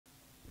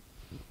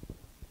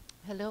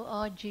Hello,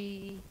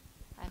 Auggie.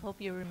 I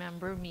hope you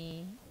remember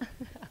me.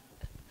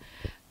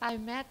 I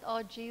met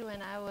Auggie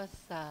when I was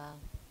a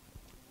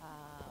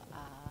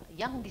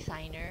young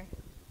designer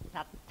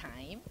that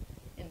time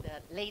in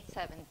the late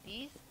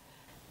 70s.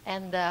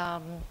 And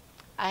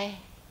I,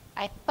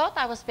 I thought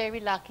I was very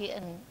lucky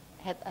and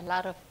had a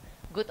lot of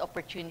good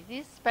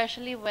opportunities,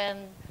 especially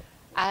when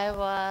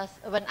I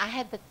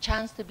had the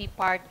chance to be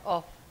part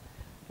of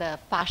the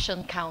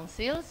fashion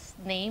councils,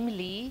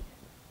 namely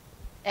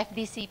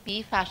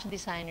FDCP, Fashion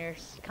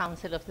Designers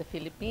Council of the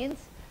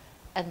Philippines.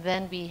 And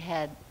then we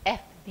had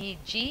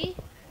FDG,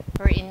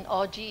 wherein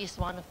Auggie is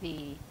one of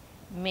the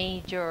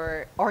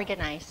major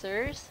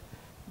organizers.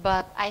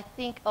 But I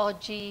think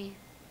Auggie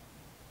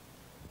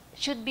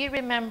should be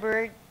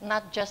remembered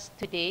not just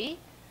today,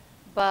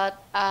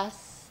 but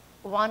as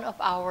one of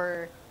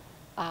our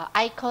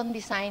icon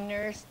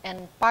designers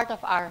and part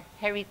of our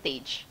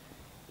heritage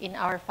in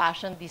our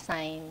fashion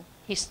design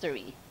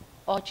history.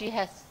 Auggie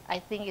I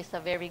think, is a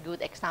very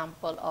good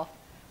example of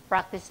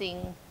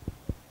practicing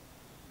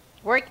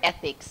work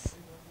ethics,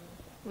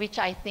 which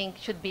I think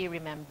should be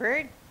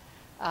remembered.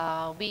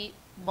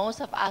 Most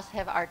of us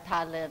have our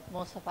talent,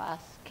 most of us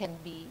can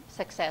be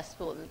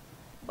successful.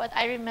 But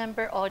I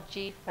remember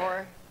Auggie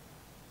for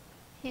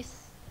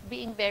his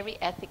being very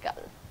ethical.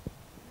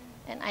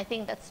 And I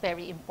think that's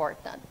very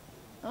important.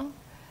 No?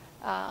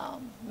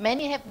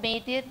 Many have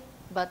made it,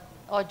 but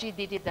Auggie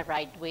did it the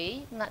right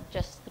way, not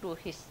just through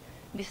his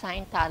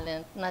design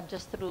talent, not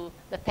just through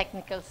the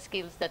technical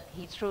skills that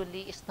he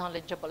truly is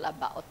knowledgeable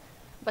about,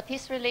 but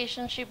his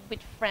relationship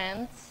with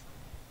friends,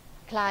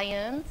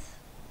 clients,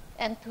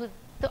 and to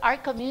our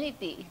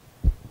community.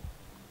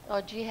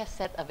 Auggie has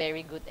set a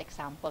very good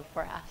example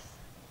for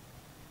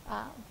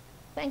us.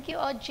 Thank you,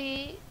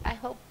 Auggie. I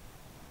hope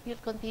you'll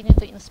continue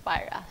to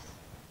inspire us.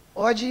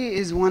 Auggie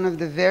is one of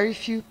the very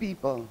few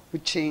people who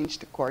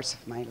changed the course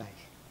of my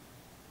life.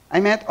 I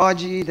met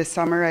Auggie the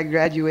summer I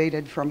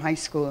graduated from high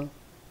school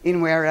in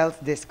Where Else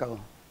Disco.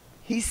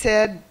 He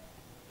said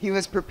he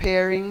was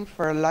preparing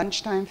for a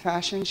lunchtime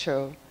fashion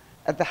show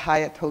at the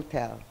Hyatt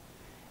Hotel.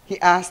 He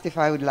asked if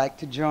I would like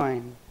to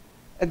join.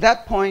 At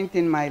that point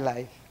in my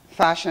life,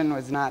 fashion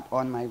was not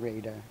on my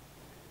radar.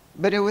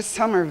 But it was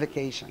summer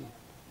vacation.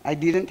 I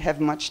didn't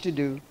have much to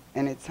do,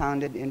 and it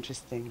sounded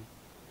interesting.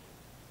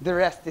 The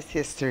rest is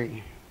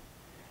history.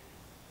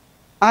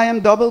 I am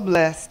double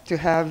blessed to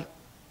have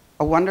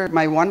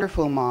my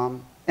wonderful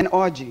mom and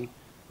Auggie,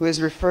 who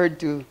is referred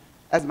to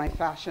as my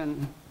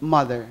fashion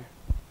mother.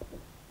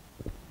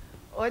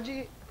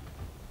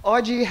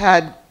 Auggie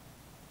had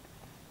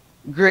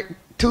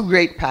two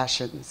great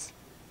passions,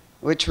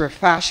 which were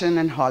fashion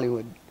and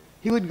Hollywood.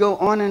 He would go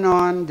on and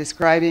on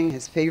describing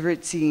his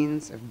favorite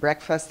scenes of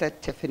Breakfast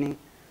at Tiffany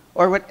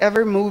or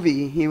whatever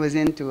movie he was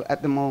into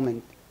at the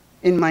moment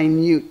in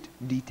minute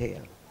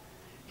detail.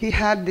 He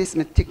had this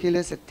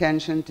meticulous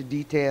attention to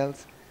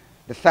details: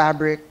 the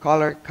fabric,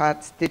 color,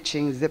 cut,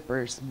 stitching,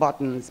 zippers,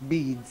 buttons,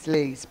 beads,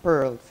 lace,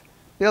 pearls,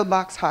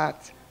 pillbox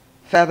hats,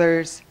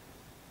 feathers,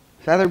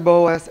 feather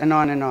boas, and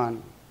on and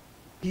on.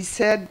 He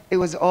said it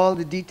was all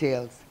the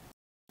details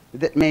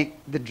that make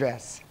the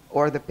dress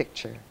or the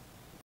picture.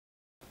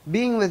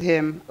 Being with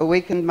him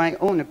awakened my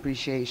own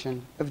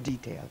appreciation of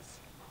details.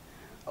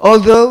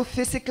 Although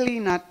physically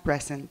not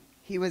present,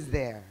 he was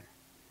there.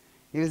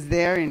 He was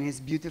there in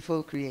his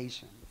beautiful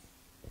creations.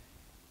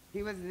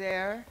 He was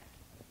there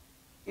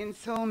in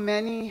so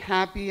many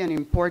happy and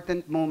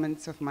important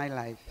moments of my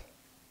life.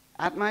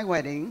 At my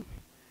wedding,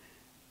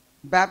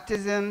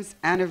 baptisms,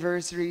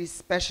 anniversaries,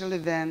 special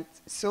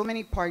events, so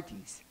many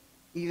parties,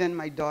 even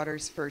my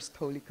daughter's first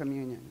Holy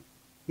Communion.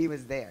 He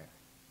was there.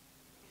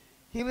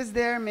 He was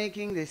there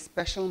making these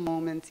special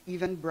moments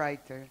even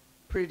brighter,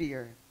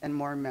 prettier, and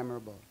more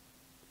memorable.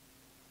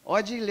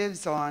 Auggie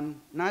lives on,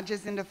 not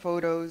just in the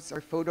photos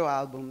or photo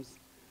albums,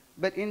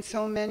 but in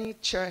so many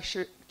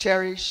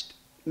cherished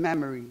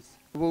memories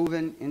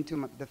woven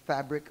into the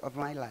fabric of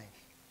my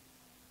life.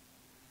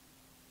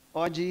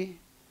 Auggie,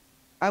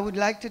 I would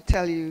like to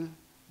tell you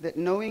that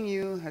knowing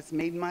you has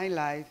made my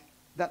life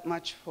that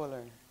much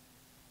fuller.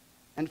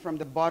 And from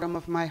the bottom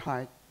of my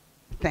heart,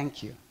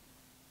 thank you.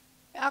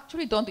 I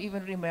actually don't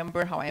even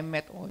remember how I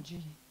met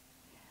Auggie.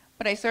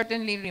 But I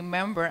certainly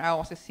remember I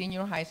was a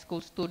senior high school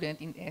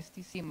student in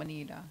STC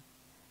Manila.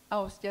 I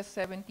was just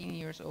 17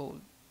 years old,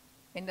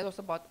 and that was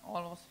about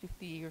almost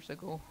 50 years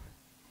ago.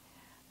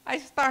 I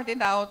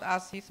started out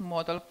as his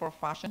model for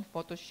fashion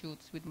photo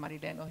shoots with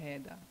Marilyn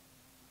Ojeda.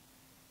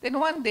 Then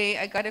one day,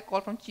 I got a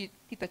call from Tita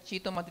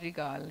Chito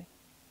Madrigal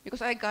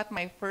because I got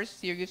my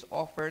first serious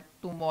offer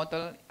to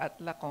model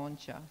at La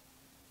Concha,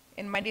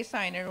 and my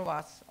designer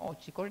was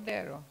Auggie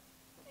Cordero.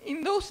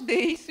 In those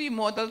days, we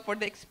modeled for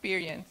the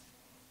experience,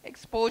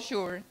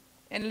 exposure,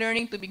 and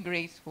learning to be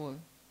graceful.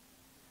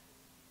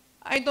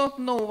 I don't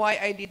know why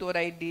I did what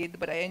I did,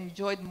 but I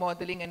enjoyed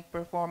modeling and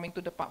performing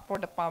for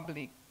the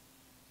public.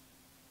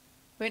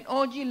 From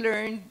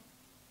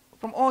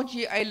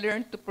Auggie, I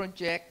learned to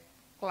project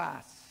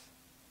class.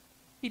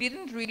 He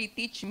didn't really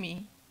teach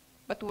me,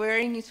 but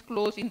wearing his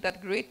clothes in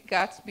that Great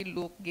Gatsby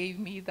look gave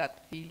me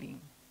that feeling.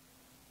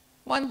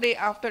 One day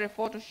after a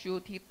photo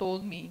shoot, he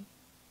told me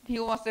he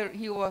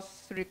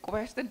was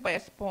requested by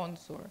a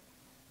sponsor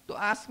to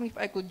ask me if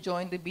I could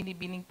join the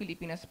Binibining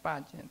Pilipinas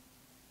pageant.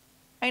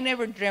 I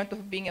never dreamt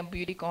of being a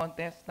beauty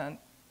contestant,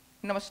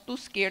 and I was too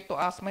scared to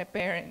ask my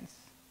parents.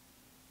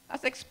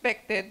 As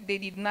expected, they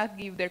did not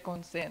give their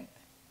consent.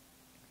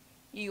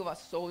 He was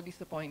so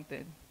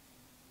disappointed.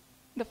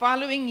 The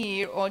following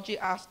year,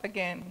 Auggie asked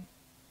again.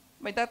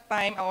 By that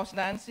time, I was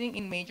dancing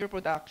in major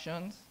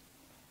productions.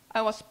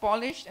 I was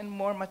polished and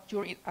more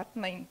mature at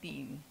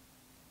 19.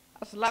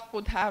 As luck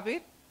would have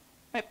it,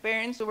 my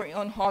parents were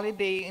on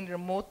holiday in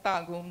remote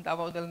Tagum,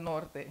 Davao del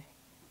Norte.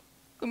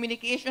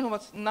 Communication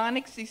was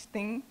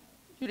non-existing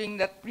during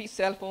that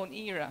pre-cell phone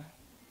era.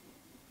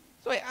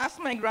 So I asked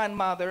my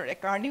grandmother, a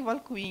carnival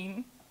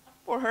queen,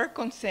 for her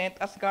consent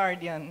as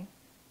guardian.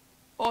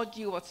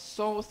 Auggie was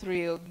so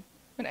thrilled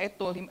when I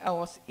told him I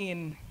was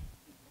in.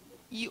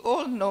 You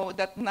all know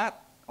that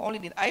not only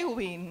did I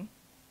win,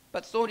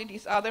 but so did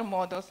his other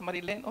models,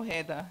 Marilyn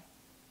Ojeda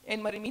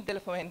and Marimid Del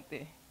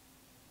Fuente.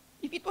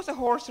 If it was a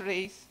horse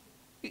race,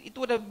 it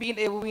would have been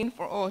a win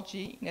for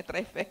Auggie in a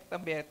trifecta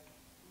bet.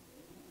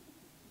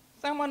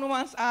 Someone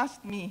once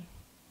asked me,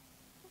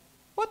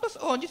 what was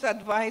Augie's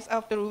advice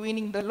after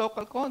winning the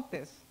local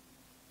contest?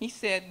 He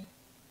said,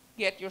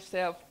 get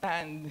yourself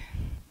tanned.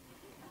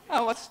 I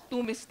was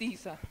too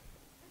mestiza.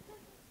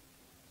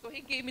 So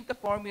he gave me the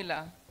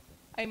formula.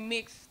 I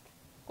mixed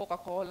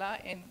Coca-Cola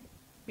and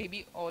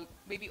baby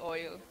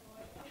oil.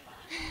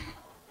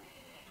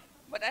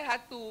 But I had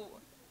to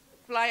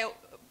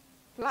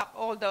flap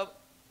all the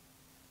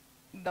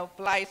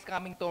flies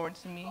coming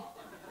towards me.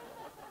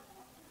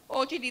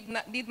 Auggie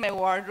did my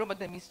wardrobe at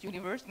the Miss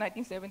Universe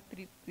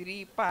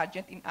 1973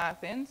 pageant in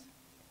Athens,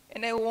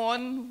 and I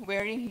won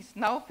wearing his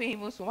now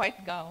famous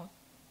white gown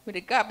with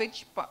a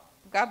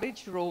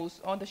cabbage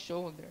rose on the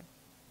shoulder.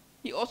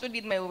 He also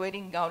did my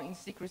wedding gown in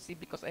secrecy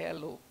because I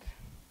eloped.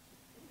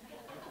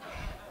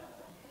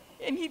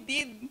 And he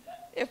did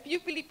a few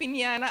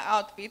Filipiniana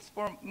outfits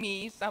for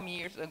me some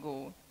years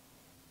ago.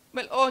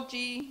 Well,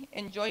 Auggie,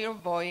 enjoy your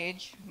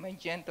voyage, my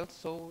gentle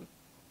soul.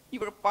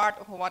 You were part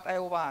of what I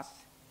was,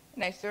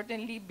 and I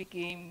certainly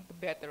became the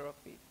better of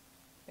it.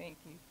 Thank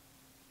you.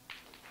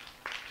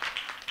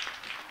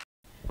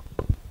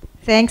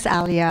 Thanks,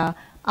 Alia.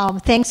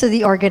 Thanks to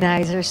the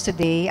organizers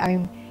today.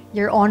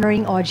 You're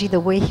honoring Auggie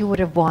the way he would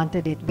have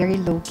wanted it, very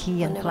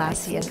low-key and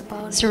classy and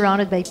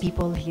surrounded by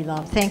people he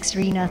loved. Thanks,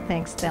 Rina.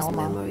 Thanks,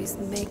 Thelma.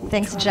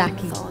 Thanks,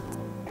 Jackie.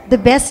 The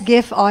best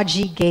gift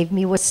Auggie gave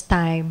me was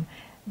time.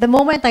 The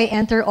moment I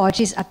enter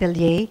Auggie's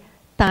atelier,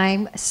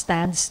 time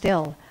stands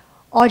still.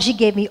 Auggie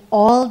gave me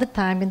all the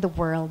time in the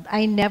world.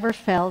 I never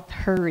felt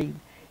hurried.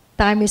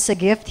 Time is a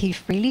gift he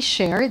freely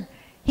shared.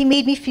 He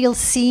made me feel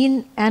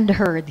seen and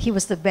heard. He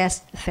was the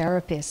best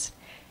therapist.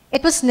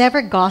 It was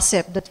never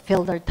gossip that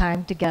filled our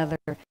time together.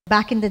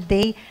 Back in the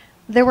day,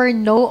 there were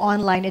no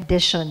online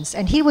editions,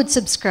 and he would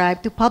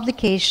subscribe to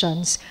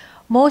publications,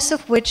 most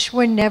of which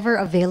were never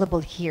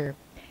available here.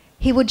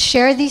 He would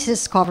share these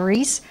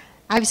discoveries.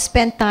 I've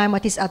spent time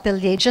at his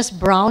atelier just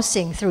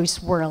browsing through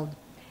his world.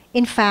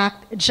 In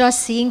fact,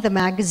 just seeing the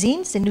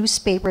magazines and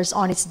newspapers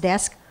on his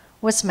desk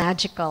was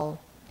magical.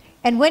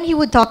 And when he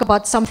would talk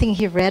about something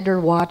he read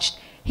or watched,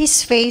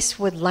 his face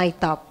would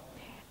light up.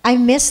 I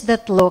missed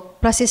that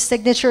look, plus his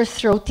signature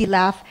throaty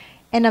laugh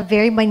and a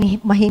very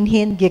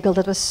mahinhin giggle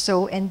that was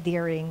so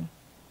endearing.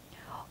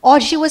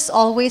 Auggie was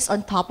always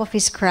on top of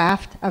his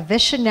craft, a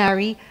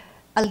visionary,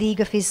 a league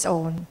of his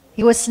own.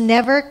 He was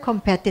never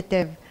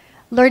competitive.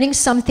 Learning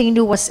something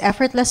new was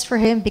effortless for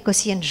him because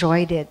he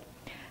enjoyed it.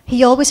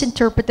 He always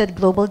interpreted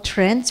global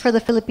trends for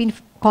the Philippine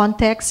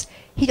context.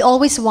 He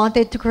always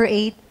wanted to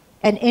create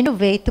and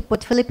innovate to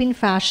put Philippine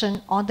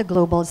fashion on the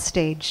global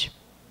stage.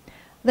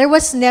 There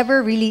was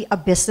never really a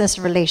business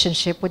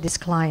relationship with his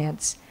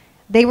clients.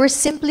 They were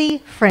simply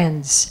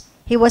friends.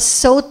 He was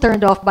so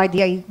turned off by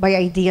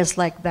ideas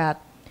like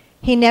that.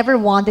 He never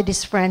wanted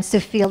his friends to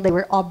feel they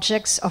were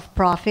objects of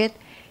profit.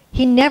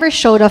 He never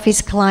showed off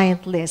his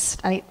client list.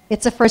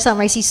 It's the first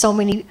time I see so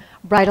many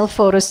bridal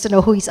photos to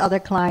know who his other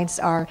clients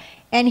are.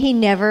 And he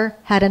never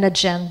had an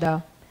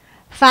agenda.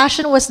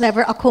 Fashion was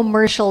never a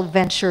commercial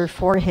venture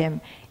for him.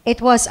 It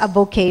was a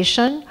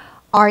vocation,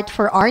 art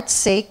for art's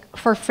sake,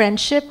 for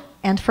friendship,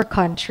 and for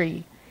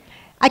country.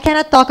 I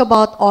cannot talk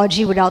about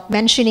Auggie without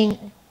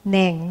mentioning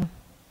Neng.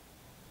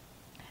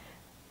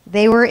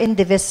 They were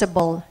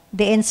indivisible.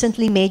 They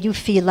instantly made you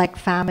feel like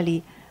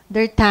family.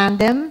 Their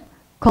tandem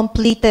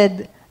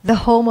completed the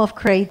home of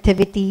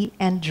creativity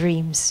and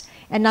dreams,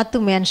 and not to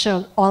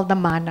mention all the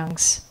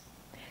manangs.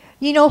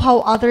 You know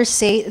how others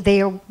say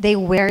they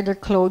wear their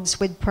clothes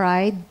with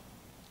pride?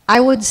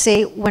 I would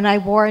say when I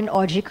wore an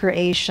Auggie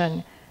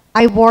creation,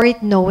 I wore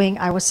it knowing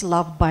I was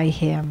loved by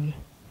him.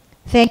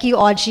 Thank you,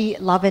 Auggie.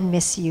 Love and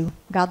miss you.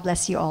 God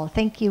bless you all.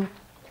 Thank you.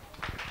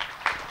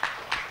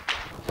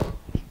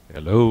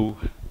 Hello.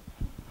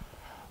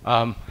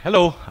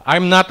 Hello.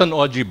 I'm not an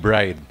Auggie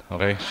bride.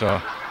 Okay,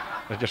 so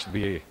Let's just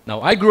be. Now,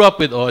 I grew up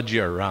with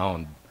Auggie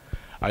around.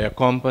 I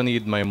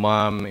accompanied my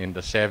mom in the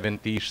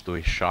 70s to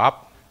his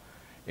shop.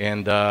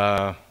 And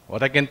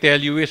what I can tell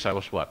you is, I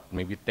was what,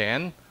 maybe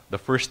 10? The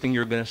first thing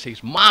you're going to say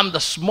is, Mom, the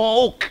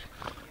smoke!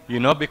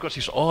 You know, because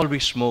he's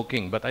always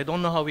smoking. But I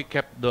don't know how he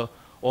kept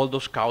all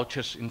those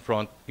couches in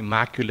front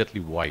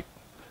immaculately white.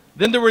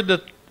 Then there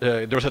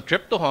was a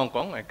trip to Hong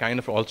Kong, I kind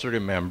of also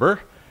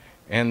remember.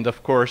 And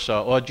of course,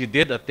 Auggie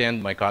did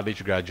attend my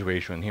college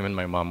graduation. Him and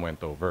my mom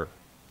went over.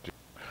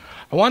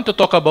 I want to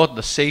talk about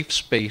the safe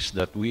space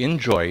that we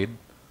enjoyed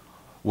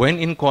when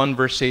in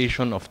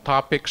conversation of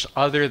topics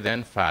other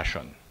than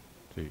fashion.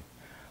 See?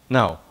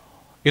 Now,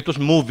 it was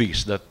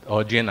movies that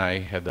Auggie and I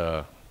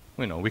had,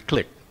 we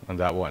clicked on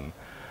that one.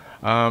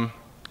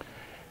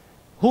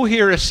 Who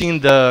here has seen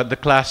the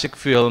classic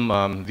film,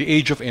 The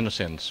Age of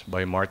Innocence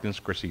by Martin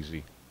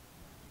Scorsese?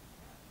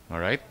 All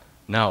right?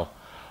 Now,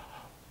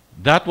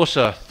 that was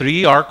a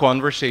 3-hour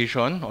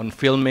conversation on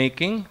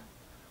filmmaking,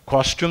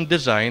 costume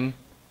design,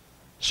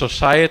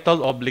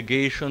 societal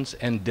obligations,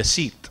 and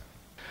deceit.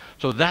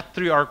 So that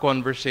 3-hour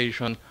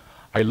conversation,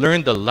 I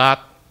learned a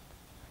lot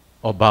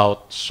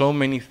about so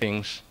many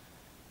things,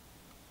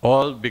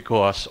 all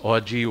because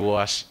Auggie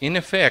was, in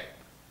effect,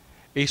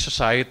 a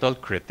societal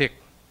critic.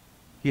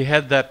 He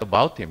had that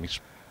about him.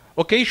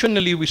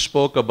 Occasionally, we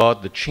spoke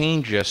about the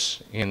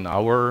changes in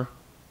our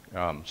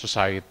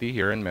society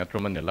here in Metro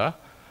Manila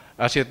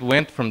as it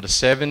went from the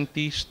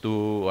 70s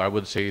to, I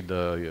would say,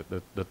 the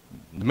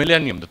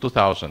millennium, the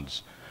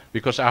 2000s.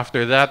 Because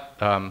after that,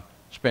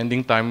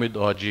 spending time with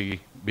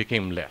Auggie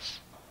became less.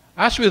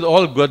 As with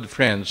all good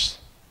friends,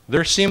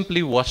 there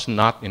simply was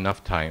not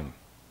enough time.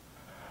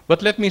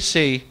 But let me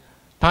say,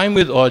 time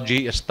with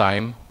Auggie is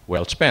time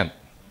well spent.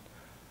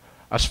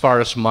 As far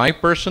as my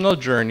personal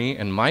journey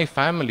and my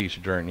family's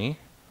journey,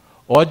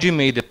 Auggie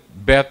made it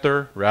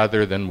better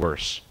rather than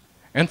worse.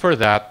 And for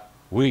that,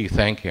 we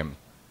thank him.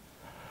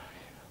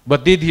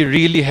 But did he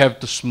really have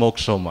to smoke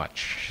so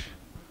much?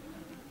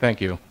 Thank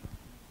you.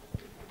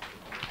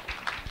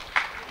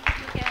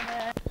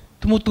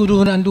 Tumutulo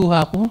na ang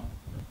luha ko.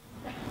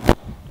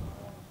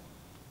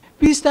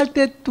 We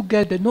started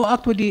together. No,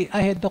 actually,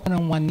 I had ako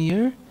ng 1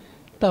 year.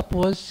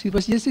 Tapos, he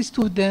was just a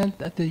student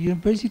at the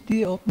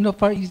University of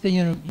Far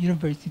Eastern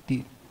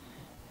University.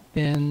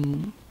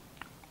 Then,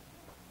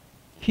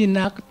 he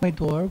knocked at my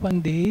door one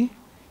day.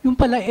 Yung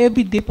pala,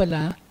 everyday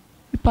pala,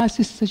 he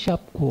passes sa shop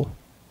ko.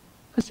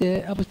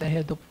 Kasi I was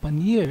ahead of 1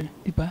 year,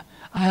 di ba?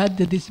 I had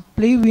the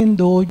display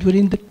window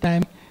during the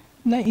time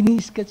na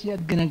ini-sketch niya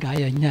at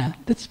ginagaya niya.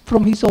 That's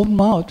from his own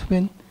mouth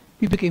when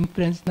we became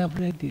friends na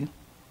already.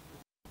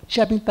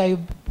 Shopping tayo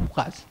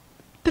bukas.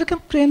 Talagang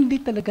friendly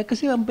talaga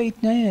kasi ang bait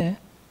niya eh.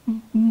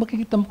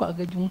 Makikita mo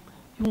kaagad yung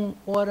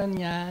oras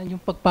niya,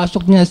 yung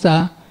pagpasok niya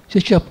sa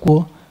shop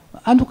ko,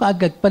 ano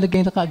kaagad,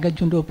 palagay na kaagad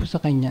yung loob sa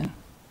kanya.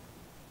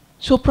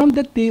 So from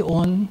that day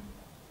on,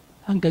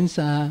 hanggang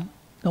sa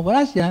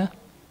nawala siya,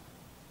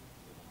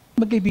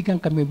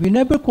 magkaibigan kami. We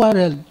never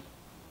quarreled.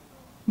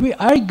 We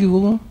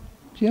argue,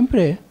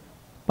 siyempre,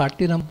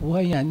 parte ng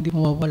buhay yan, hindi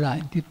mawawala,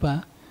 hindi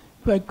pa.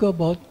 We argue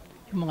about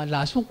yung mga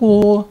laso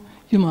ko,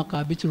 yung mga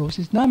cabbage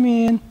roses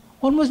namin,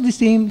 almost the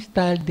same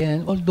style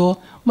din, although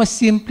mas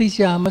simple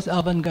siya, mas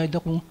avant-garde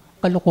akong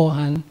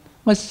kalokohan,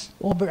 mas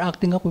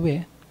overacting ako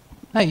eh.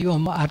 Ay,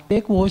 yung maarte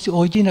ko, si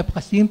Auggie,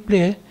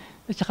 napakasimple.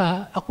 At saka,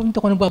 ako hindi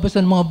ako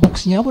nagbabasa ng mga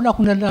books niya, wala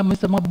akong nalaman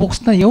sa mga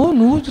books na yun.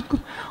 No?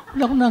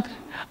 Wala akong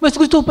mas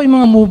gusto pa yung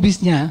mga movies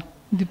niya,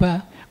 di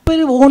ba?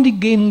 Pero only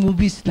game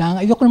movies lang,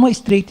 ayoko ng mga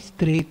straight,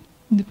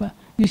 di ba?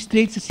 Yung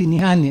straight sa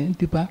sinihan eh,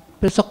 di ba?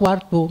 Pero sa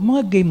kwarto,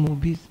 mga game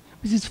movies,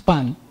 which is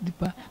fun, di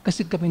ba?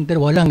 Kasi kaming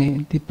dalawa lang eh,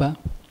 di ba?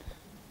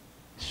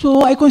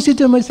 So I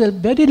consider myself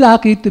very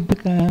lucky to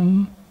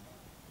become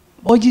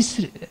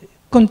Auggie's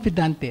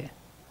confidante.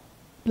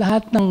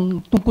 Lahat ng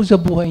tungkol sa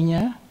buhay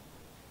niya,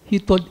 he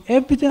told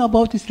everything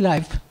about his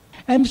life.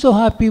 I'm so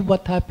happy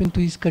what happened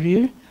to his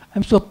career.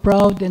 I'm so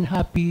proud and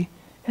happy.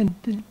 And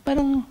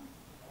parang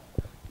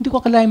hindi ko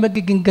akalain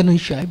magiging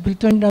ganun siya. It will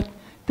turn out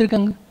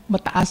talagang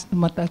mataas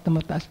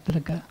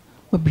talaga.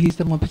 Mabihis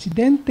na mga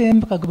presidente,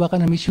 makagawa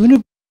ka ng Miss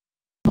Universe,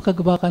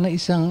 makagawa ka ng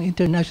isang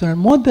international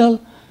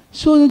model.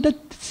 So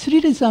that's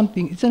really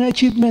something. It's an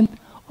achievement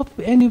of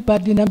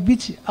anybody na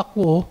which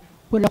ako,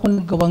 wala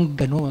akong nagawang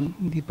ganun,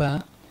 di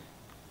ba?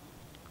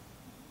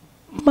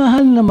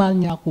 Mahal na mahal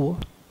niya ako.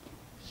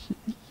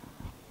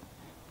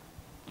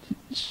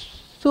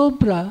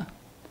 Sobra.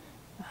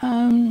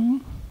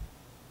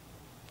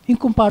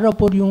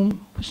 Incomparable yung,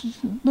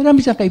 marami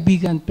siyang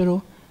kaibigan,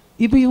 pero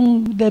iba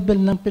yung level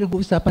ng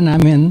pinag-uusapan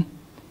namin.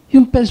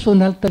 Yung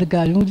personal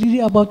talaga, yung really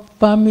about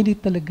family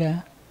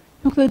talaga.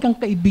 Yung talagang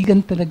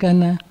kaibigan talaga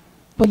na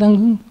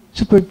walang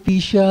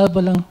superficial,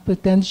 walang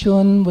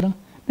pretension, walang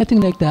nothing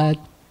like that.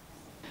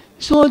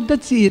 So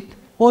that's it.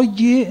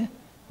 Auggie,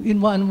 in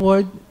one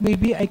word,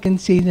 maybe I can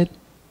say that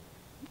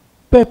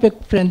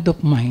perfect friend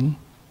of mine.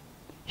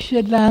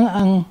 Siya lang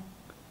ang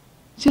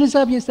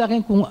sinasabi niya sa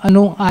akin kung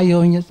anong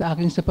ayaw niya sa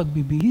akin sa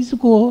pagbibihis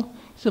ko,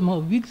 sa mga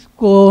wigs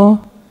ko,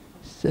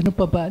 sa ano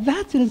pa ba.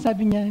 Lahat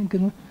sinasabi niya.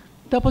 Ganun.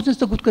 Tapos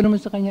nasagot ko naman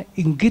sa kanya,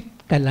 inggit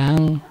ka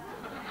lang.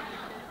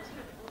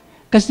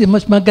 Kasi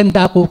mas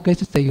maganda ako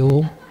kaysa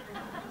sa'yo.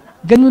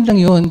 Ganun lang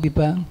yun, di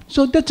ba?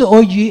 So that's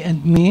Auggie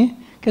and me.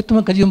 Kaya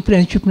tumagal yung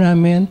friendship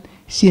namin,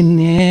 si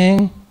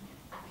Neng,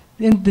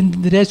 and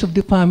the rest of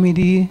the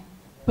family.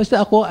 Basta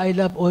ako, I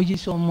love Auggie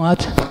so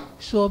much.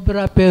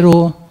 Sobra,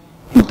 pero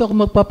hindi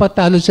ako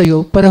magpapatalo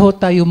sa'yo. Pareho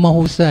tayo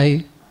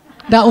mahusay.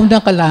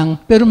 Nauna ka lang,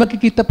 pero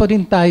magkikita pa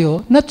rin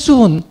tayo. Not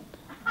soon.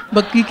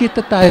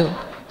 Magkikita tayo.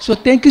 So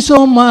thank you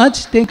so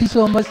much. Thank you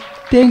so much.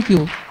 Thank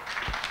you.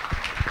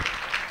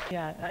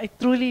 Yeah, I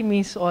truly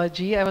miss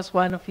Auggie. I was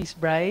one of his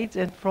brides,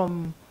 and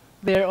from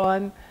there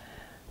on,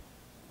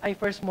 I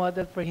first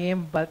modeled for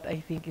him, but I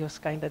think it was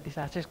kind of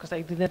disastrous because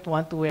I didn't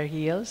want to wear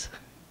heels.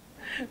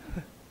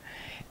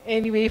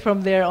 Anyway,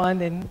 from there on,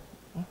 then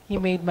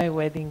he made my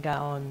wedding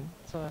gown.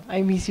 So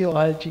I miss you,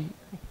 Auggie.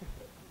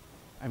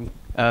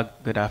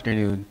 Good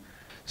afternoon.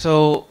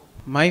 So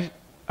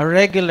a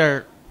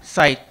regular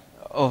sight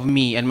of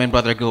me and my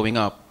brother growing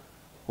up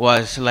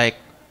was like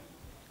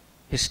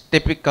his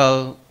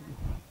typical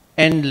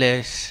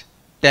endless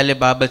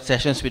telebabad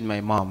sessions with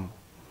my mom.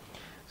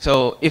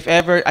 So if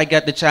ever I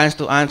get the chance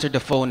to answer the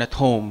phone at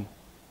home,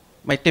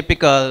 my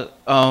typical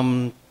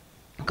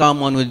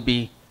common would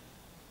be,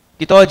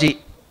 Tito Auggie,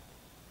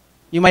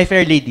 you My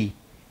Fair Lady.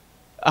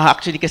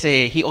 Actually,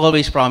 kasi he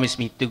always promised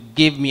me to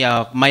give me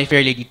a My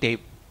Fair Lady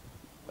tape,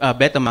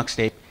 Betamax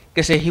tape.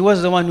 Kasi he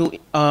was the one who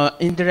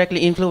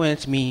indirectly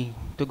influenced me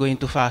to go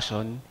into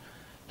fashion.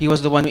 He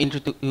was the one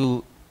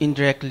who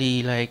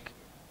indirectly, like,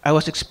 I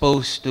was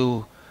exposed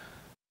to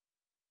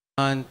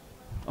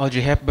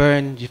Audrey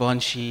Hepburn,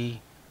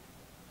 Givenchy.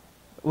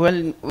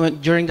 Well,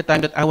 during the time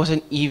that I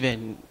wasn't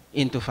even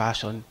into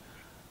fashion.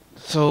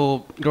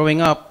 So,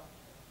 growing up,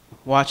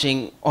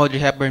 watching Audrey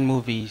Hepburn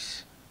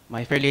movies,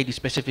 My Fair Lady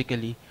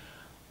specifically,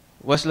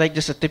 was like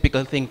just a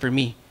typical thing for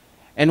me.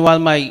 And while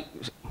my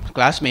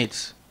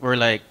classmates were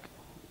like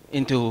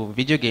into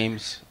video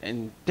games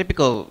and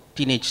typical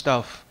teenage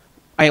stuff,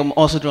 I am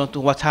also drawn to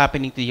what's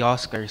happening to the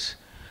Oscars.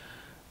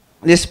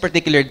 This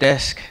particular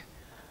desk,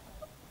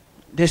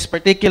 this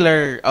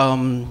particular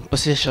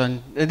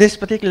position, this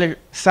particular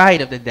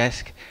side of the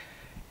desk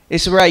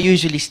is where I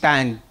usually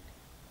stand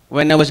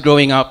when I was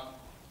growing up.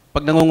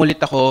 Pag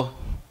nangungulit ako,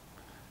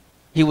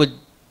 he would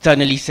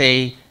suddenly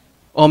say,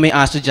 "Oh, may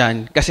aso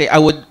dyan," kasi I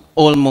would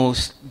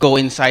almost go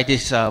inside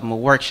his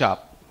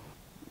workshop.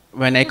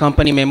 When I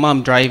accompany my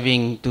mom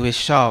driving to his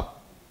shop,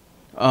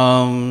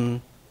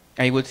 I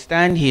would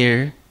stand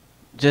here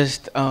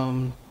just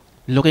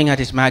looking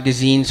at his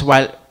magazines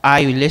while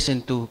I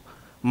listened to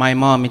my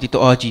mom and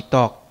Tito Auggie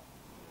talk.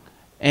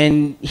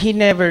 And he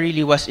never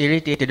really was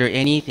irritated or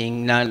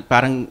anything na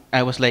parang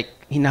I was like,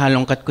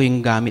 hinahalongkat ko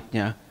yung gamit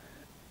niya.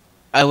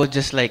 I would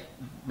just like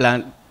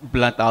blunt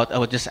out, I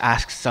would just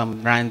ask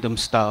some random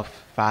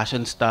stuff,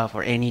 fashion stuff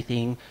or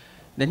anything.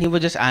 Then he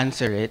would just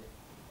answer it.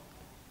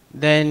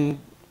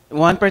 Then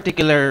one memory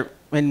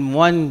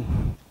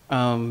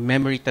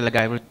talaga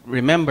I would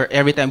remember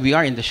every time we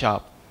are in the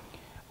shop,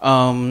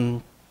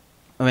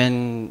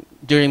 when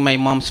during my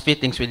mom's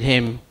fittings with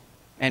him,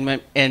 and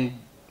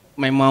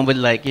my mom would,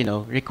 like, you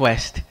know,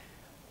 request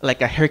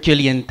like a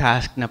Herculean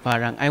task na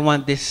parang I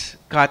want this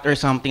cut or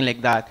something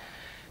like that.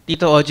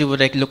 Tito Auggie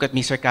would like look at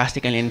me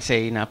sarcastically and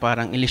say na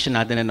parang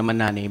ilusyonado na naman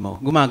nanay mo.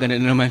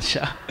 Gumagana na naman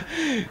siya.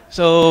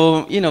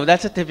 So, you know,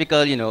 that's a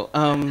typical, you know,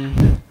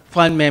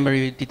 fun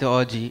memory with Tito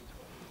Auggie.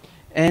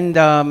 And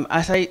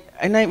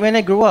when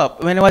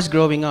I was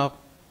growing up,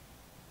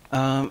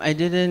 I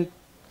didn't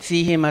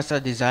see him as a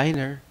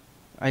designer.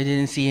 I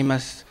didn't see him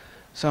as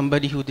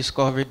somebody who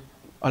discovered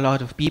a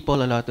lot of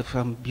people, a lot of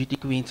beauty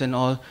queens and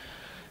all.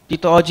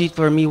 Tito Auggie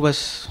for me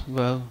was,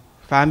 well,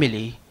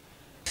 family.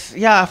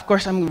 Yeah, of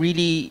course, I'm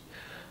really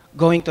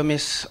going to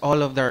miss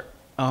all of their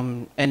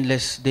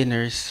endless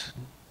dinners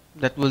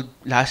that will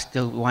last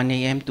till 1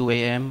 a.m., 2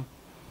 a.m.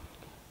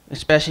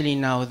 Especially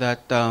now that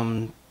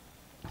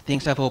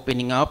things are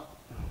opening up.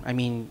 I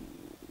mean,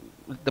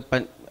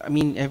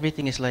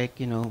 everything is like,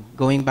 you know,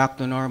 going back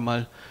to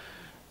normal.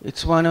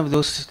 It's one of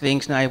those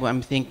things na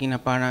I'm thinking na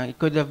parang it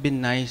could have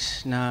been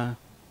nice na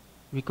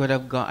we could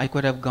have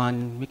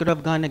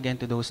gone again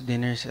to those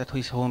dinners at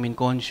his home in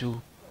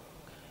Konshu.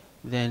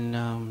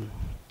 Then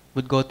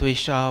would go to his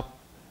shop,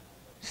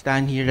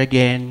 stand here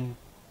again,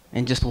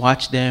 and just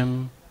watch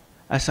them.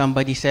 As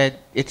somebody said,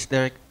 it's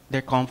their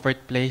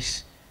comfort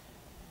place.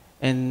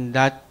 And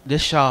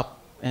this shop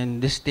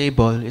and this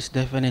table is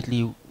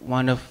definitely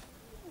one of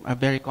a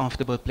very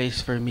comfortable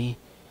place for me.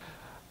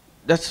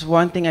 That's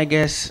one thing I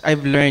guess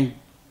I've learned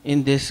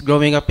in this,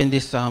 growing up in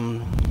this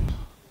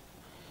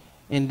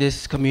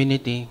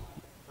community,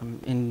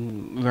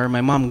 where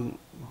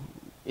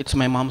it's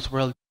my mom's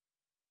world,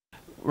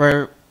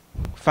 where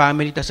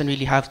family doesn't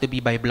really have to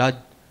be by blood.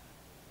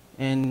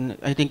 And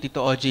I think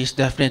Tito Auggie is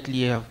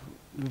definitely a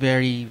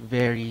very,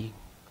 very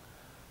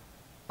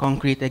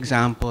concrete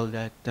example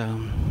that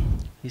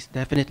he's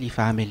definitely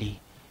family,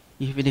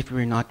 even if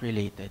we're not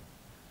related.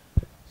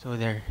 So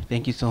there,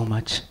 thank you so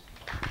much.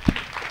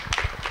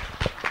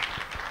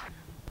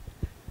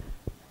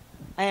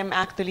 I am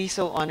actually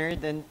so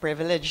honored and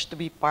privileged to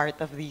be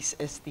part of these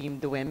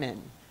esteemed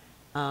women.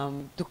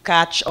 To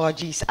catch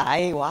Auggie's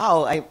eye,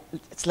 wow,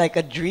 it's like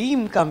a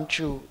dream come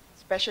true,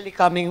 especially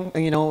coming,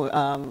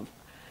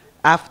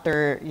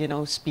 after,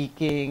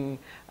 speaking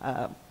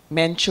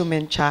Menchu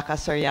Menchaca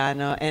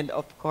Soriano, and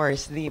of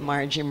course, the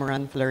Margie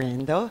Moran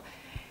Florendo,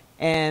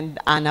 and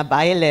Ana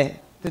Bayle,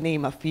 to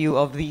name a few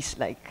of these,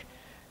 like,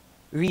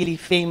 really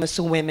famous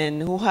women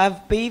who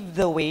have paved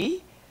the way,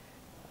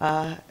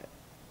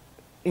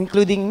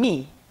 including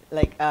me,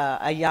 like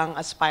a young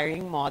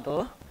aspiring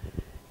model.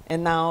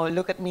 And now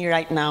look at me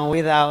right now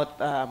without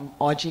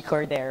Auggie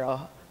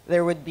Cordero.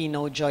 There would be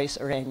no Joyce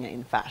Orena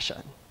in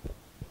fashion.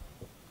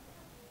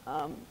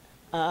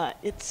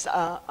 It's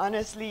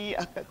honestly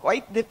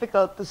quite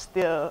difficult to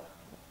still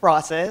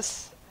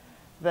process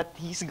that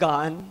he's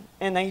gone.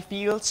 And I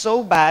feel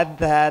so bad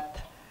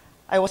that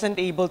I wasn't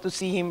able to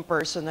see him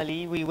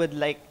personally. We would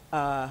like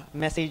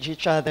message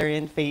each other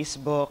in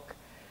Facebook.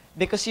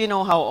 Because you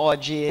know how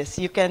Auggie is.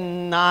 You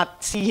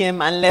cannot see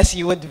him unless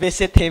you would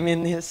visit him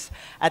in his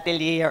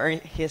atelier or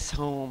his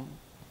home.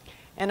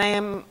 And I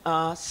am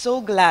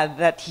so glad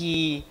that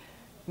he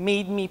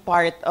made me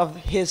part of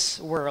his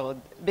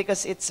world,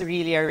 because it's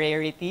really a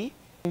rarity.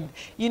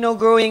 You know,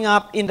 growing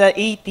up in the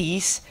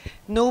 80s,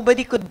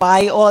 nobody could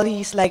buy all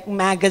his like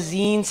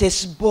magazines,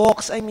 his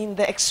books. I mean,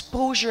 the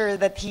exposure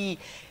that he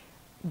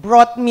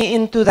brought me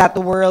into that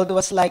world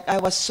was like, I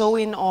was so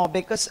in awe,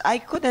 because I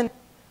couldn't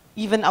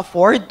even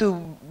afford to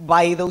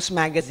buy those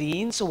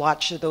magazines,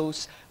 watch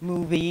those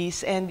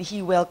movies, and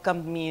he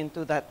welcomed me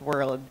into that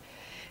world.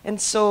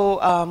 And so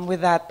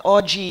with that,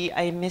 Auggie,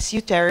 I miss you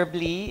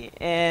terribly,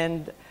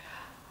 and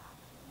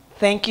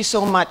thank you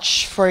so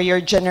much for your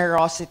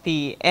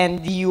generosity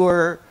and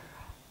your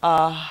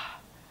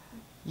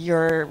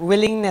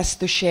willingness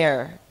to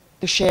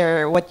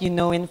share what you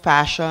know in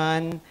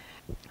fashion,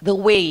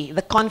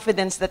 the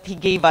confidence that he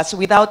gave us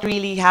without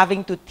really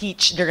having to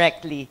teach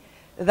directly.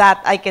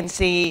 That I can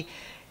say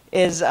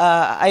is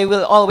I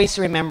will always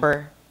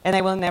remember, and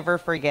I will never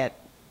forget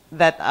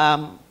that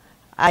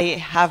I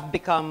have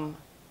become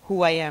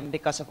who I am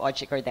because of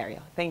Auggie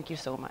Cordero. Thank you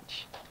so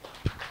much.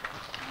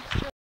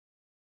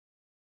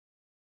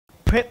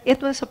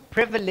 It was a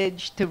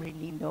privilege to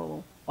really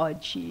know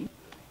Auggie,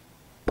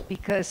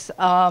 because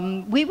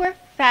we were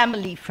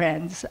family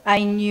friends.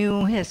 I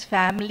knew his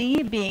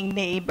family, being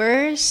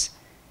neighbors,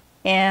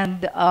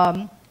 and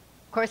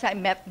of course, I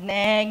met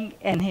Neng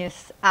and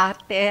his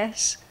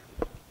ates,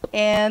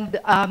 and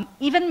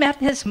even met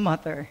his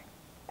mother.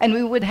 And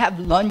we would have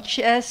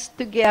lunches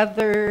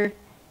together,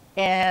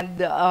 and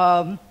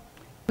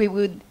we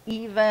would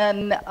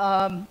even,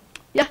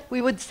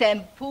 we would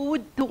send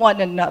food to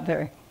one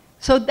another.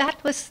 So that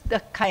was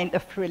the kind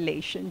of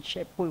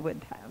relationship we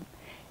would have.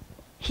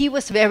 He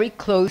was very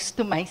close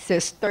to my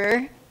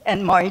sister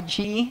and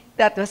Margie.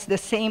 That was the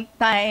same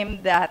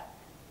time that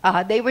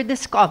they were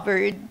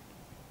discovered.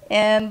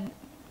 And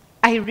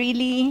I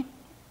really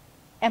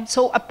am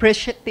so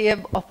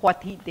appreciative of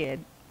what he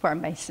did for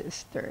my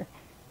sister,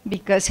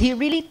 because he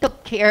really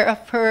took care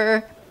of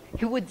her.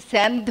 He would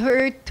send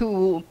her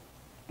to,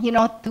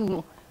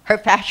 to her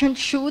fashion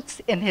shoots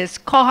in his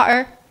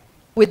car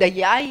with a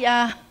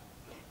yaya.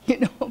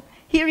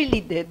 He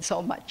really did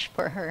so much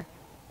for her.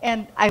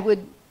 And I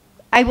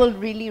will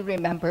really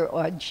remember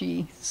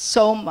Auggie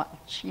so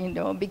much,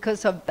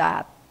 because of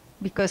that,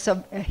 because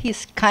of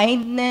his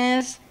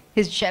kindness,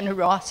 his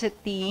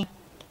generosity.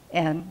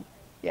 And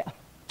yeah,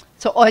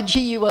 so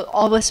Auggie, you will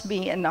always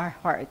be in our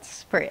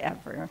hearts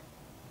forever.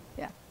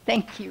 Yeah,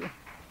 thank you.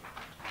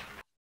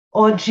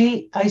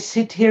 Auggie, I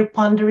sit here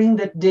pondering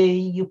that day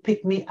you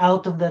picked me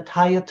out of that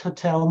Hyatt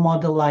Hotel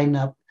model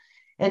lineup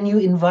and you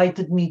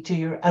invited me to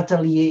your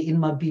atelier in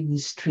Mabini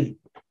Street,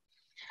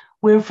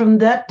 where from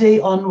that day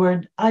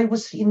onward, I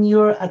was in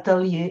your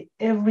atelier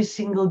every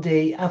single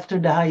day after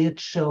the Hyatt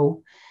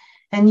show,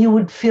 and you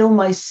would fill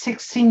my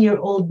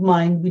 16-year-old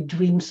mind with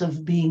dreams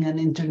of being an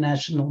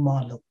international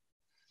model.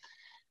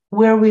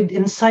 Where with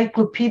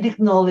encyclopedic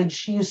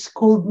knowledge, you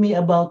schooled me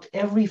about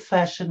every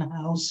fashion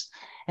house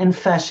and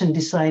fashion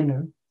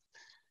designer.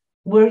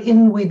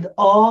 Wherein with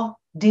awe,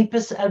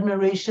 deepest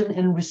admiration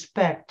and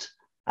respect,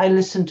 I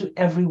listened to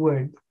every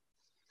word.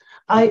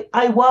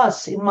 I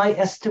was, in my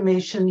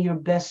estimation, your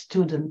best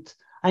student.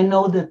 I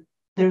know that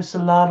there's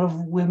a lot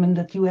of women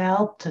that you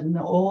helped and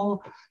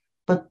all,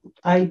 but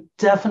I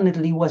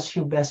definitely was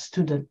your best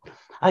student.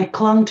 I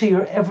clung to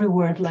your every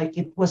word like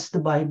it was the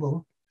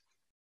Bible.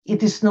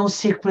 It is no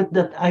secret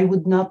that I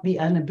would not be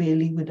Ana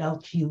Bayle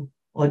without you,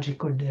 Auggie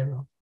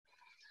Cordero.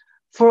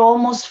 For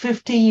almost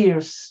 50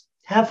 years,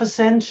 half a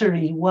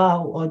century,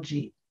 wow,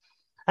 Auggie,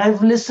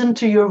 I've listened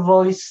to your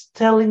voice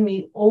telling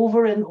me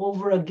over and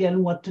over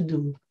again what to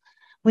do,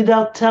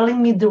 without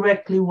telling me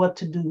directly what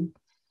to do.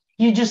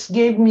 You just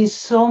gave me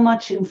so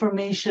much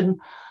information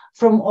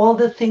from all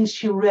the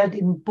things you read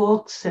in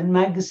books and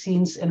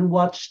magazines and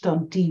watched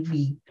on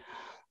TV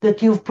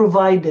that you've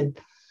provided.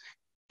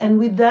 And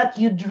with that,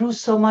 you drew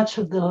so much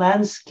of the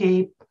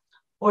landscape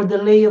or the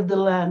lay of the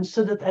land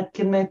so that I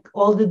can make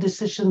all the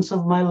decisions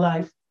of my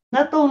life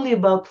not only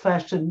about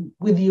fashion,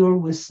 with your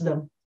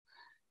wisdom.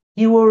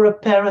 You were a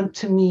parent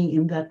to me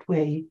in that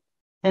way,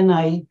 and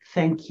I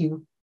thank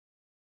you.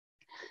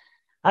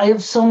 I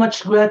have so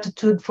much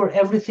gratitude for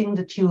everything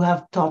that you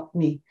have taught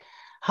me,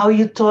 how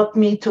you taught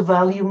me to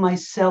value my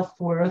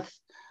self-worth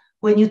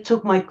when you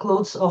took my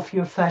clothes off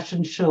your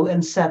fashion show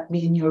and sat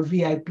me in your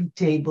VIP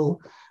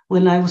table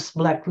when I was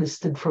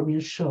blacklisted from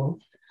your show.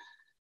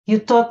 You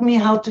taught me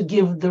how to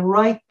give the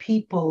right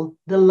people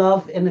the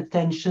love and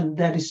attention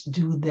that is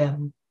due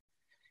them.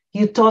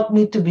 You taught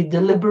me to be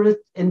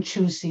deliberate and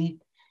choosy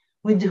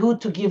with who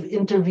to give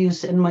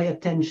interviews and my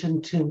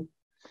attention to.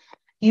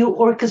 You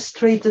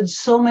orchestrated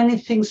so many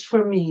things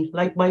for me,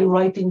 like by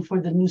writing for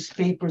the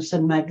newspapers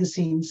and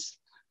magazines,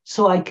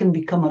 so I can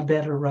become a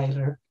better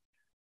writer.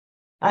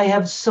 I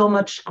have so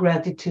much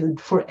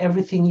gratitude for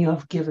everything you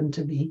have given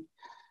to me.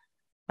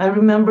 I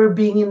remember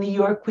being in New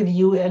York with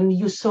you, and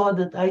you saw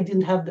that I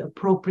didn't have the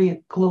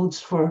appropriate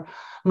clothes for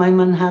my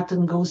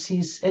Manhattan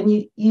go-sees,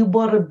 and you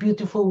bought a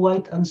beautiful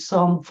white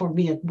ensemble for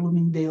me at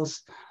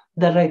Bloomingdale's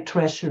that I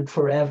treasured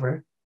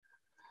forever.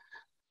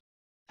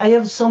 I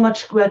have so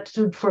much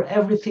gratitude for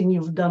everything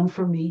you've done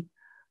for me,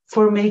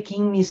 for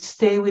making me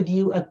stay with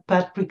you at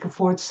Patrick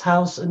Fort's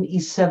house on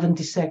East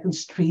 72nd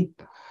Street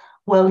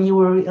while you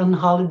were on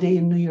holiday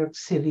in New York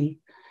City,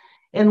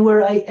 and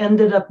where I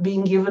ended up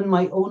being given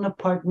my own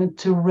apartment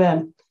to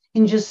rent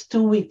in just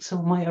 2 weeks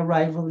of my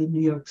arrival in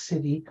New York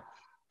City,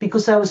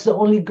 because I was the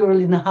only girl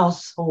in a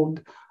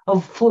household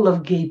full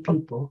of gay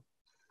people.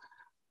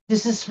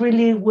 This is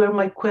really where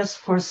my quest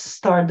for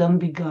stardom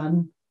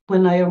began,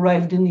 when I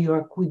arrived in New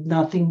York with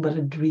nothing but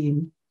a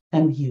dream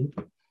and you.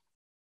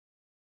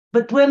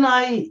 But when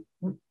I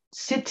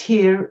sit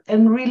here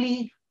and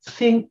really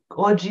think,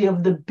 Auggie,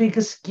 of the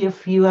biggest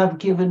gift you have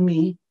given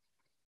me,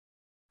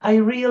 I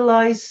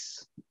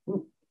realize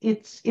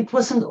it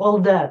wasn't all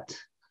that.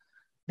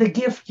 The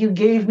gift you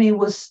gave me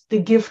was the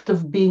gift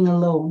of being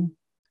alone.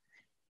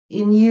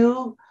 In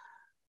you,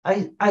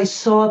 I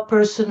saw a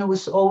person who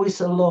was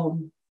always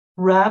alone,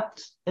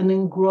 wrapped and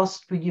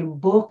engrossed with your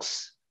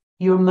books,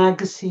 your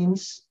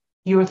magazines,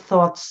 your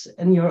thoughts,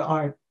 and your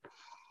art.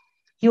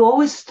 You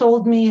always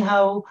told me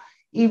how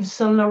Yves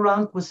Saint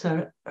Laurent was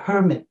a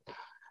hermit,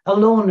 a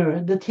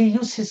loner, that he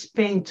used his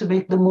pain to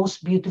make the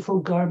most beautiful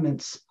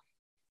garments.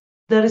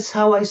 That is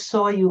how I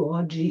saw you,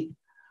 Auggie.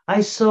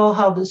 I saw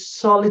how the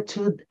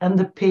solitude and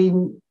the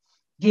pain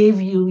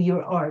gave you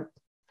your art.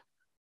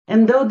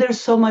 And though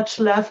there's so much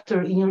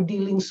laughter in your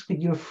dealings with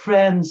your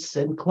friends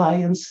and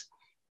clients,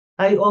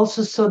 I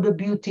also saw the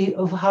beauty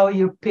of how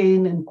your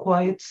pain and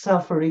quiet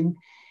suffering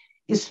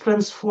is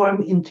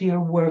transformed into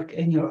your work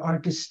and your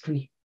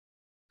artistry.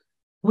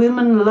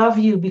 Women love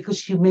you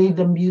because you made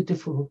them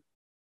beautiful.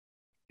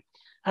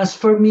 As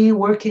for me,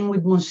 working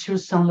with Monsieur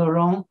Saint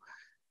Laurent,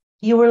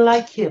 you were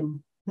like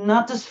him,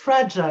 not as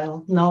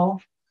fragile, no,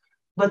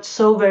 but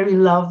so very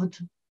loved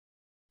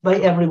by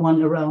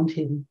everyone around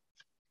him.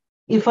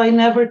 If I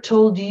never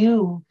told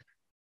you,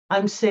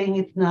 I'm saying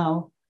it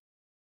now,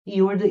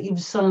 you were the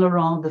Yves Saint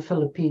Laurent of the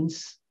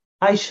Philippines.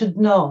 I should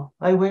know.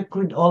 I work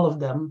with all of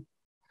them.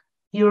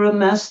 You're a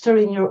master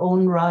in your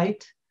own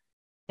right,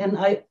 and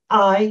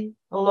I,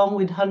 along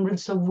with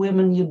hundreds of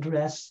women you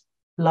dress,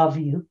 love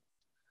you.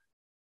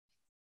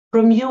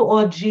 From you,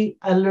 Auggie,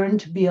 I learned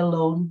to be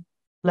alone,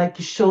 like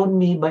you showed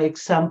me by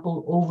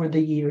example over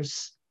the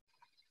years.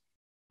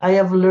 I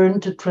have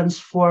learned to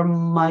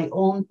transform my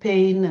own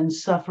pain and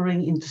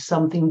suffering into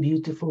something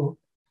beautiful.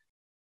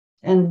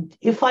 And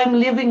if I'm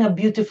living a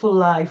beautiful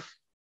life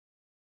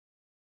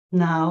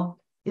now,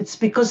 it's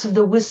because of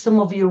the wisdom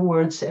of your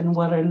words and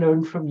what I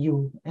learned from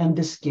you and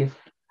this gift.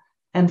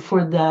 And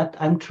for that,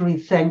 I'm truly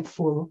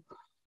thankful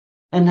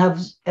and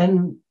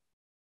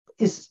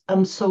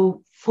I'm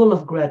so full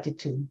of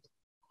gratitude.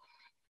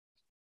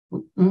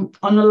 On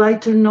a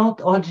lighter note,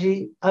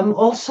 Auggie, I'm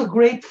also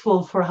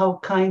grateful for how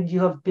kind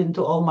you have been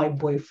to all my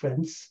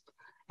boyfriends,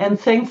 and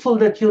thankful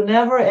that you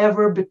never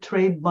ever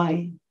betrayed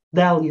my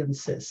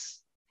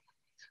dalliances.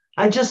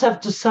 I just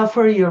have to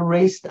suffer your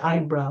raised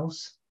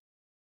eyebrows.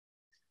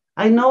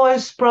 I know I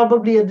was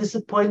probably a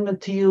disappointment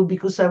to you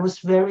because I was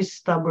very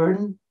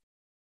stubborn,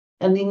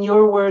 and in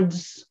your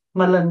words,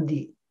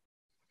 malandi.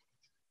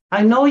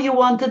 I know you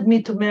wanted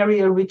me to marry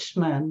a rich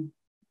man,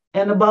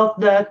 and about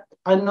that,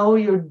 I know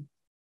you're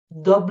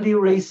doubly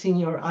raising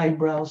your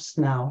eyebrows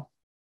now.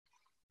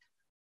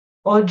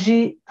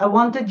 Auggie, I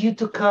wanted you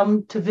to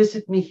come to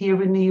visit me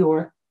here in New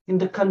York, in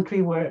the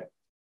country where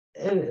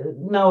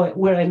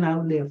I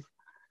now live.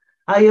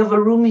 I have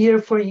a room here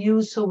for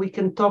you so we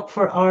can talk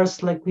for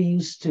hours like we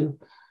used to,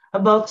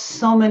 about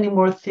so many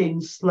more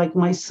things, like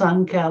my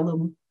son,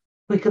 Callum.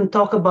 We can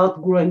talk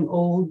about growing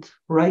old,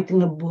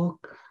 writing a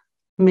book,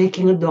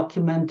 making a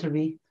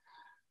documentary.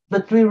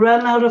 But we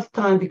ran out of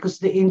time because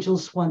the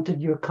angels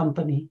wanted your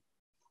company.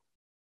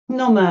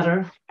 No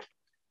matter.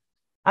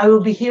 I will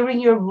be hearing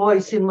your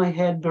voice in my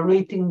head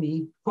berating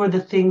me for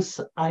the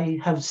things I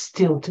have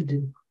still to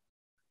do.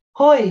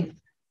 Hoy,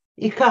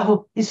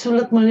 ikaw,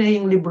 isulat mo na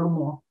yung libro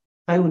mo.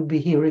 I would be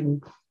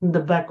hearing in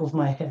the back of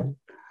my head.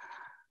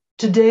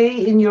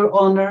 Today, in your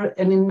honor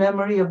and in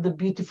memory of the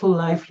beautiful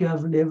life you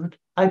have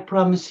lived, I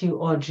promise you,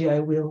 Auggie,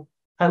 I will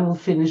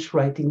finish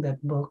writing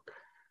that book.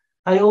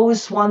 I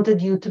always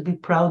wanted you to be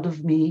proud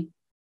of me.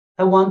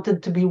 I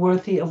wanted to be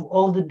worthy of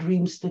all the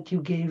dreams that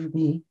you gave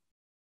me.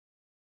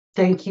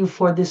 Thank you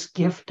for this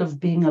gift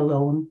of being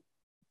alone.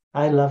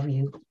 I love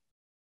you.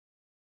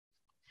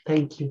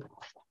 Thank you.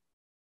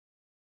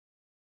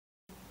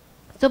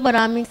 So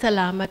maraming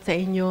salamat sa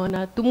inyo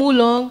na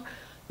tumulong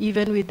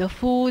even with the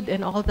food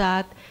and all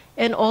that.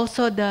 And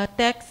also the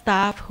tech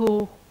staff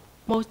who,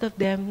 most of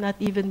them, not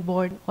even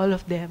born, all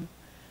of them,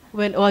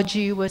 when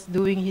Auggie was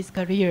doing his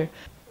career.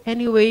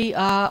 Anyway,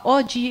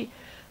 Auggie,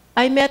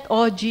 I met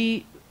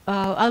Auggie,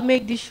 I'll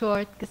make this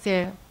short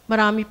kasi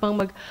marami pang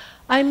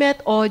I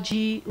met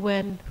Auggie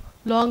when,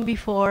 long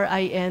before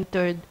I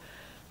entered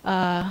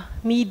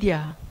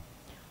media.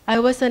 I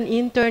was an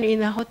intern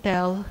in a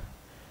hotel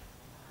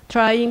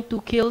trying to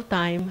kill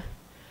time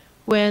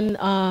when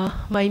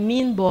my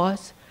mean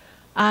boss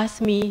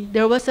asked me,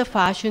 there was a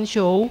fashion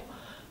show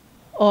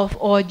of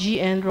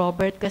Auggie and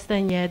Robert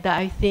Castañeda,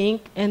 I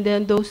think, and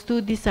then those two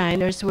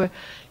designers were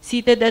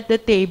seated at the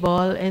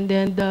table, and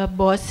then the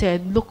boss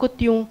said, look at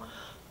yung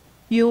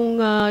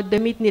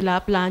damit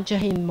nila,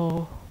 planchahin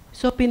mo.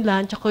 So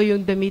pinlancha ko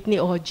yung damit ni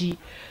Auggie.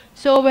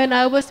 So when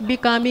I was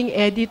becoming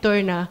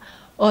editor na,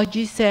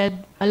 Auggie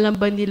said, alam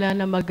ba nila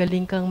na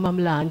magaling kang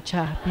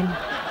mamlancha?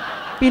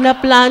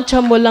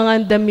 Pinaplancha mo lang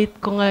ang damit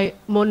ko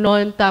mo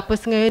noon,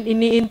 tapos ngayon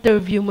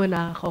ini-interview mo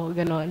na ako,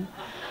 ganon.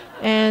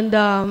 And,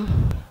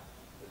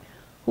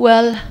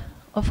 well,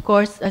 of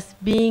course, as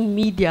being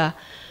media,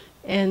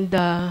 and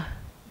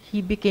he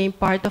became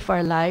part of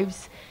our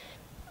lives.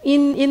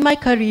 In my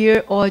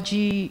career,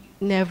 Auggie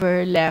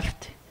never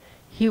left.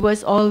 He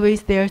was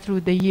always there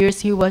through the years.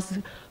 He was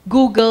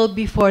Google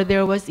before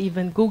there was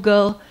even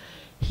Google.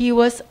 He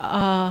was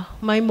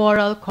my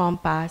moral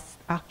compass,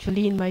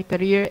 actually, in my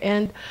career.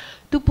 And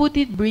to put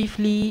it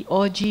briefly,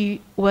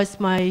 Auggie was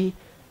my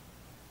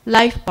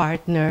life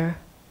partner,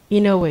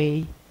 in a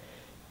way,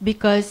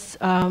 because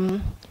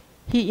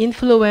he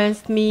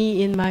influenced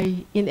me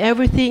in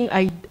everything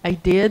I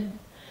did,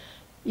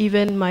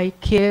 even my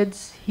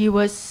kids.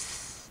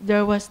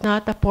 There was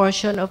not a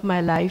portion of my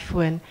life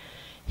when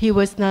he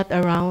was not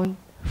around,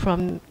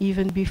 from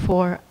even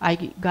before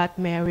I got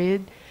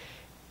married,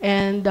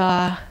 and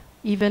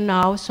even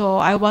now. So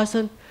I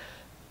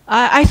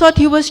thought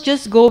he was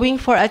just going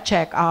for a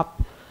checkup.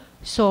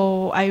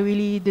 So I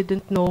really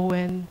didn't know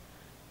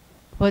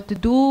what to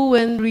do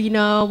when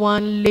Rina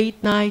one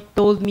late night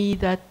told me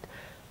that,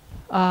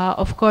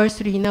 of course,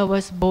 Rina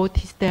was both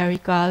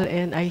hysterical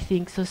and I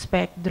think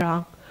suspect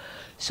drunk.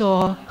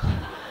 So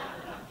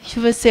she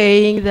was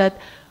saying that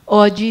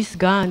Auggie's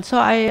gone. So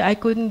I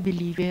couldn't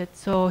believe it.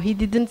 So he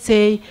didn't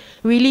say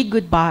really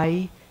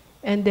goodbye.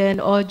 And then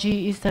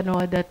Auggie is to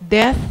know that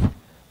death,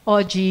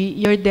 Auggie,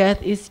 your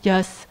death is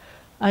just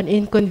an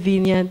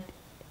inconvenient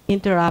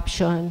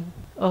interruption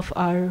of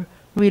our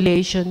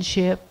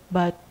relationship.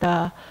 But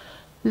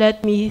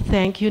let me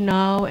thank you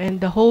now, and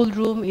the whole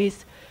room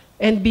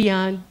and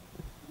beyond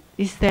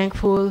is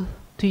thankful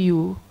to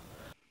you.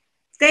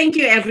 Thank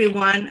you,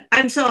 everyone.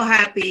 I'm so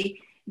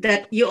happy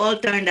that you all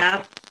turned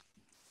up.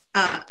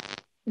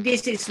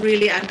 This is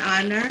really an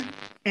honor,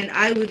 and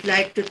I would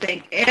like to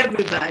thank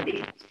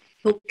everybody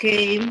who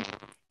came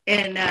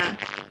and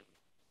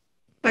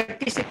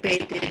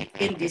participated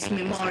in this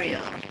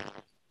memorial.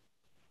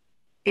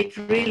 It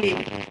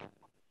really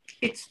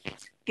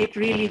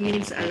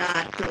means a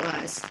lot to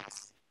us.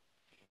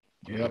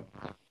 Yep.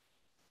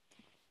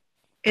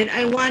 And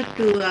I want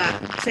to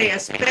say a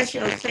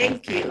special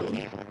thank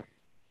you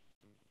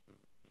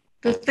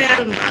to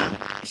Thelma.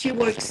 She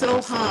worked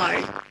so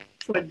hard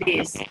for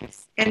this.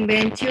 And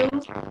Menchu,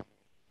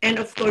 and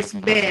of course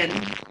Ben.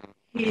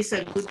 He is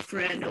a good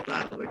friend of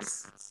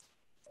ours.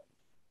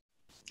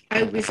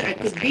 I wish I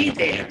could be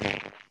there.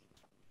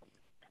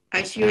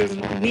 I sure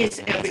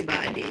miss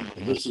everybody.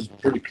 This is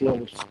pretty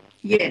close.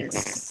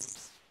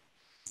 Yes.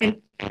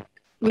 And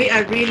we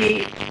are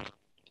really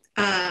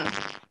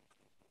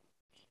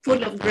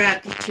full of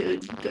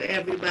gratitude to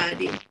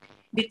everybody.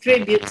 The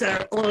tributes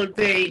are all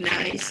very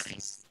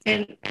nice,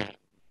 and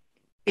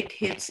it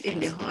hits in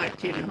the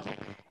heart, you know.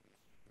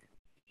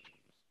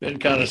 Been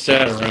kind of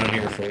sad around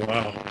here for a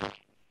while.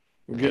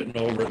 We're getting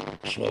over it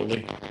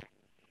slowly.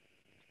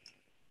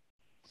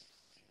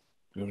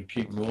 You want to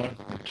keep going?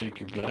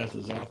 Take your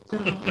glasses off.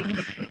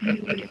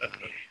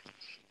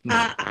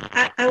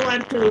 I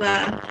want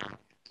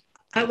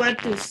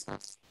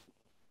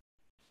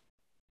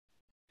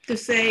to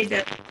say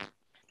that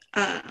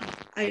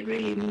I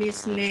really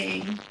miss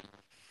Name.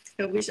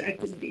 I wish I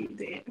could be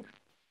there.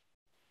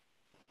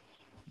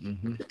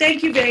 Mm-hmm.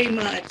 Thank you very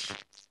much.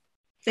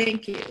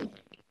 Thank you.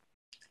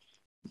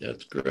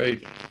 That's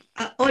great.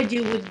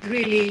 Auggie would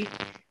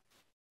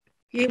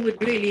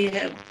really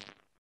have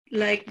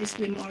liked this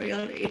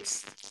memorial.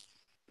 It's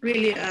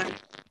really a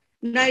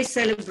nice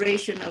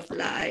celebration of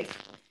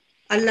life,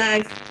 a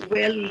life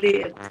well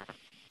lived.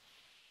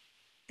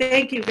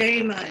 Thank you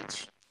very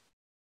much.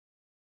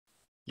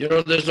 You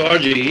know, this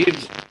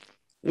Auggie,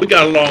 we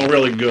got along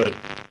really good.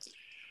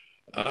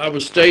 I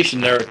was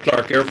stationed there at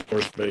Clark Air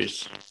Force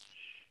Base,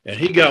 and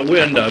he got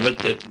wind of it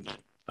that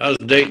I was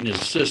dating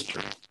his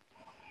sister.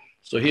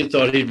 So he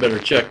thought he'd better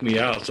check me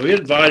out. So he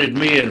invited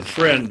me and a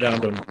friend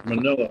down to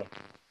Manila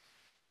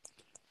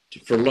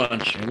for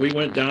lunch, and we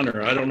went down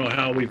there. I don't know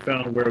how we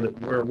found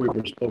where we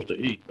were supposed to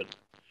eat, but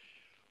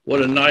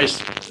what a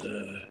nice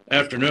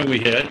afternoon we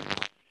had.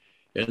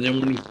 And then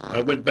when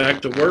I went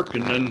back to work,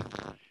 and then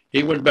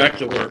he went back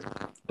to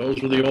work.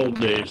 Those were the old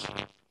days.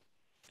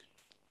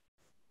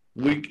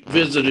 We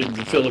visited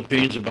the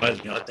Philippines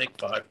about, I think,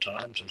 5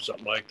 times or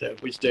something like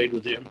that. We stayed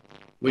with him.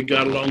 We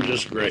got along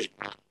just great.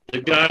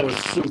 The guy was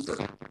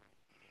super.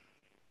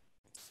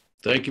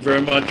 Thank you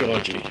very much,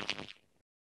 Auggie.